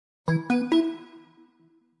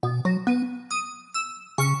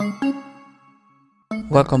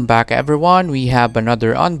Welcome back everyone, we have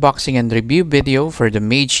another unboxing and review video for the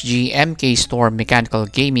MageGee MK-Storm mechanical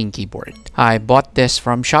gaming keyboard. I bought this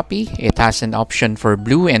from Shopee. It has an option for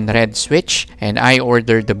blue and red switch, and I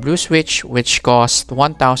ordered the blue switch, which cost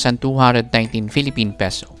 1,219 Philippine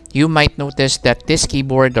peso. You might notice that this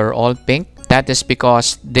keyboard are all pink. That is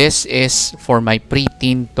because this is for my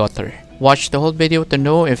preteen daughter. Watch the whole video to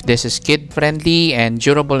know if this is kid-friendly and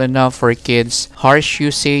durable enough for kids' harsh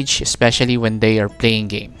usage, especially when they are playing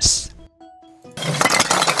games.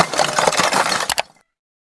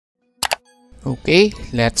 Okay,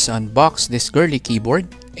 let's unbox this girly keyboard.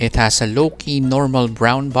 It has a low-key normal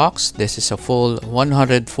brown box. This is a full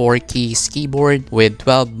 104 keys keyboard with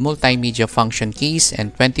 12 multimedia function keys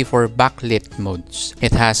and 24 backlit modes.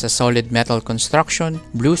 It has a solid metal construction,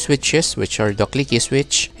 blue switches which are the clicky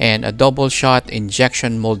switch, and a double shot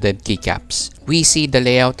injection molded keycaps. We see the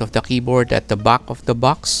layout of the keyboard at the back of the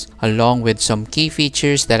box along with some key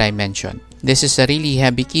features that I mentioned. This is a really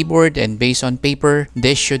heavy keyboard, and based on paper,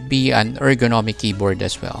 this should be an ergonomic keyboard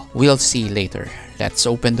as well. We'll see later. Let's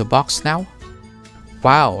open the box now.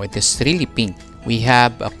 Wow, it is really pink. We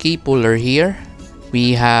have a key puller here.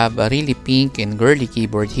 We have a really pink and girly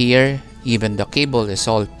keyboard here. Even the cable is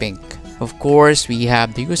all pink. Of course, we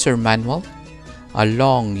have the user manual, a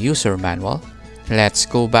long user manual. Let's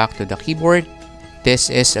go back to the keyboard.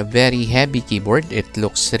 This is a very heavy keyboard. It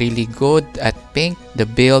looks really good at pink. The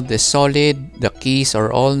build is solid. The keys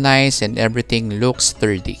are all nice and everything looks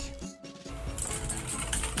sturdy.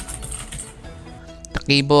 The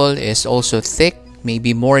cable is also thick,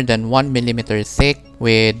 maybe more than 1 mm thick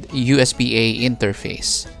with USB-A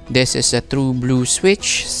interface. This is a true blue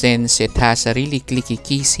switch since it has a really clicky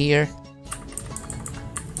keys here.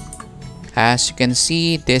 As you can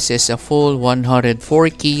see, this is a full 104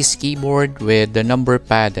 keys keyboard with the number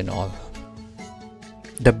pad and all.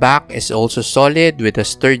 The back is also solid with a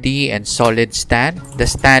sturdy and solid stand. The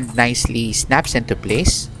stand nicely snaps into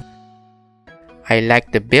place. I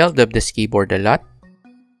like the build of this keyboard a lot.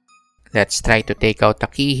 Let's try to take out the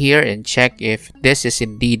key here and check if this is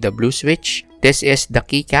indeed the blue switch. This is the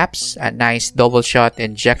keycaps, a nice double shot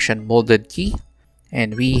injection molded key.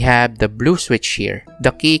 And we have the blue switch here.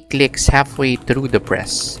 The key clicks halfway through the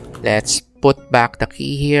press. Let's put back the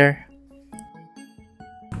key here.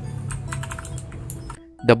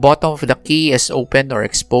 The bottom of the key is open or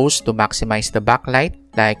exposed to maximize the backlight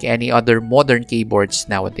like any other modern keyboards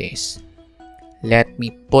nowadays. Let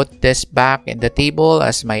me put this back in the table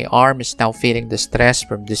as my arm is now feeling the stress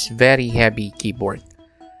from this very heavy keyboard.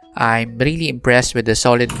 I'm really impressed with the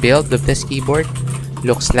solid build of this keyboard.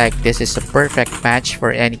 Looks like this is a perfect match for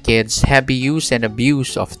any kid's heavy use and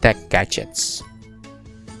abuse of tech gadgets.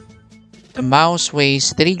 The mouse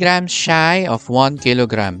weighs 3 grams shy of 1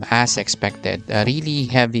 kilogram as expected, a really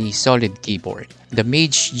heavy solid keyboard. The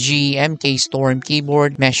MageGee MK-Storm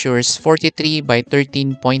Keyboard measures 43 by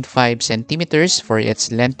 13.5 centimeters for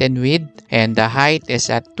its length and width, and the height is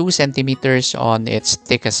at 2 centimeters on its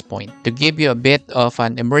thickest point. To give you a bit of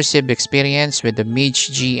an immersive experience with the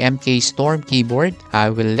MageGee MK-Storm Keyboard, I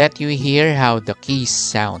will let you hear how the keys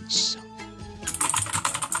sounds.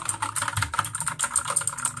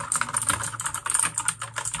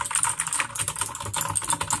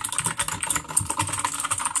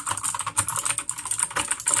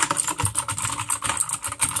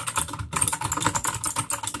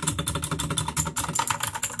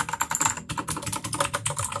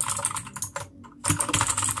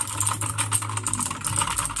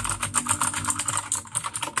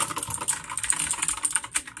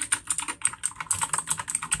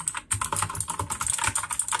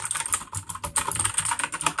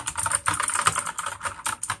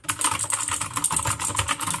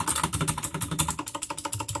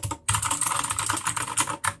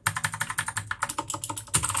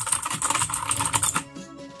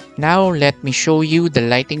 Now let me show you the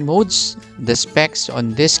lighting modes. The specs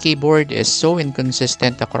on this keyboard is so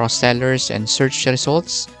inconsistent across sellers and search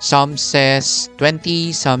results. Some says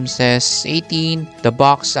 20, some says 18. The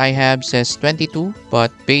box I have says 22,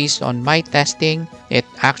 but based on my testing, it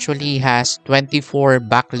actually has 24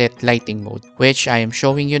 backlit lighting mode, which I am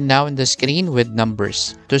showing you now on the screen with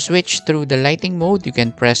numbers. To switch through the lighting mode, you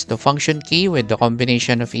can press the function key with the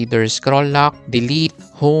combination of either scroll lock, delete,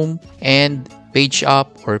 home, and page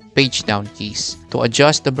up or page down keys. To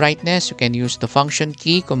adjust the brightness, you can use the function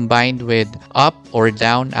key combined with up or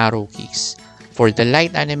down arrow keys. For the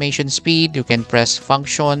light animation speed, you can press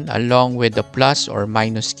function along with the plus or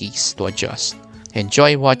minus keys to adjust.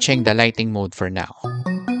 Enjoy watching the lighting mode for now.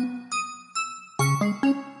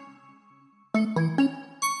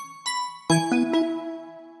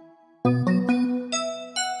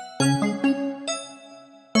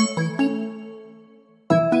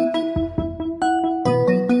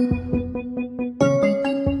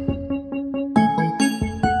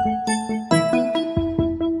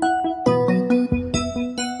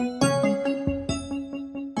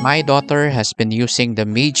 My daughter has been using the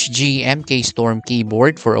MageGee MK-Storm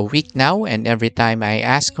Keyboard for a week now, and every time I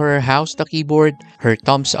ask her how's the keyboard, her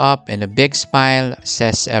thumbs up and a big smile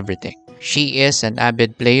says everything. She is an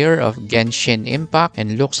avid player of Genshin Impact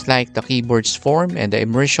and looks like the keyboard's form and the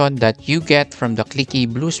immersion that you get from the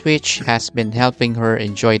clicky blue switch has been helping her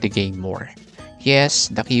enjoy the game more. Yes,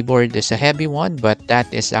 the keyboard is a heavy one, but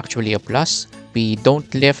that is actually a plus. We don't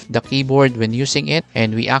lift the keyboard when using it,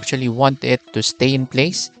 and we actually want it to stay in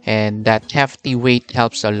place, and that hefty weight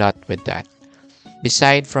helps a lot with that.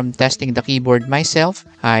 Aside from testing the keyboard myself,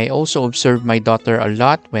 I also observe my daughter a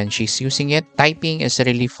lot when she's using it. Typing is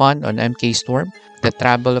really fun on MK Storm. The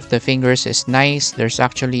travel of the fingers is nice. There's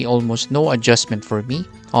actually almost no adjustment for me.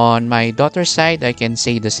 On my daughter's side, I can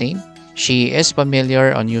say the same. She is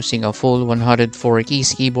familiar on using a full 104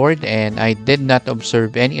 keys keyboard, and I did not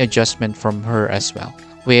observe any adjustment from her as well.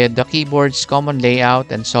 With the keyboard's common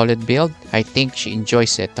layout and solid build, I think she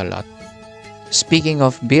enjoys it a lot. Speaking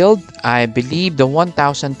of build, I believe the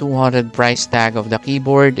 1,200 price tag of the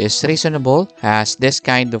keyboard is reasonable, as this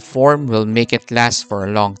kind of form will make it last for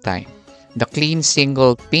a long time. The clean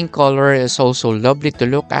single pink color is also lovely to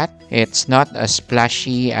look at. It's not as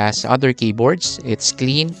splashy as other keyboards. It's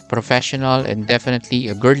clean, professional, and definitely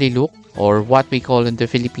a girly look, or what we call in the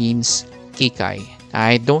Philippines, Kikay.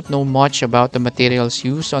 I don't know much about the materials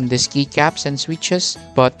used on these keycaps and switches,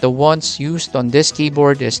 but the ones used on this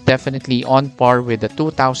keyboard is definitely on par with the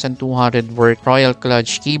 2,200 worth Royal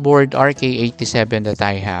Clutch keyboard RK87 that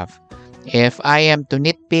I have. If I am to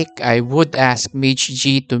nitpick, I would ask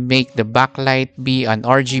MageGee to make the backlight be an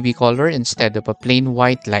RGB color instead of a plain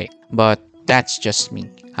white light, but that's just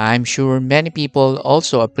me. I'm sure many people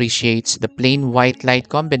also appreciates the plain white light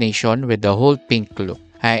combination with the whole pink look.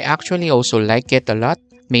 I actually also like it a lot.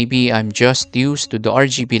 Maybe I'm just used to the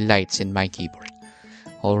RGB lights in my keyboard.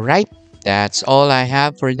 Alright, that's all I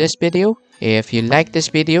have for this video. If you like this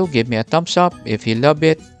video, give me a thumbs up. If you love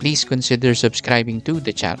it, please consider subscribing to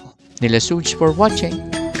the channel. Nila Suj for watching.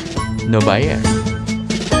 No bye.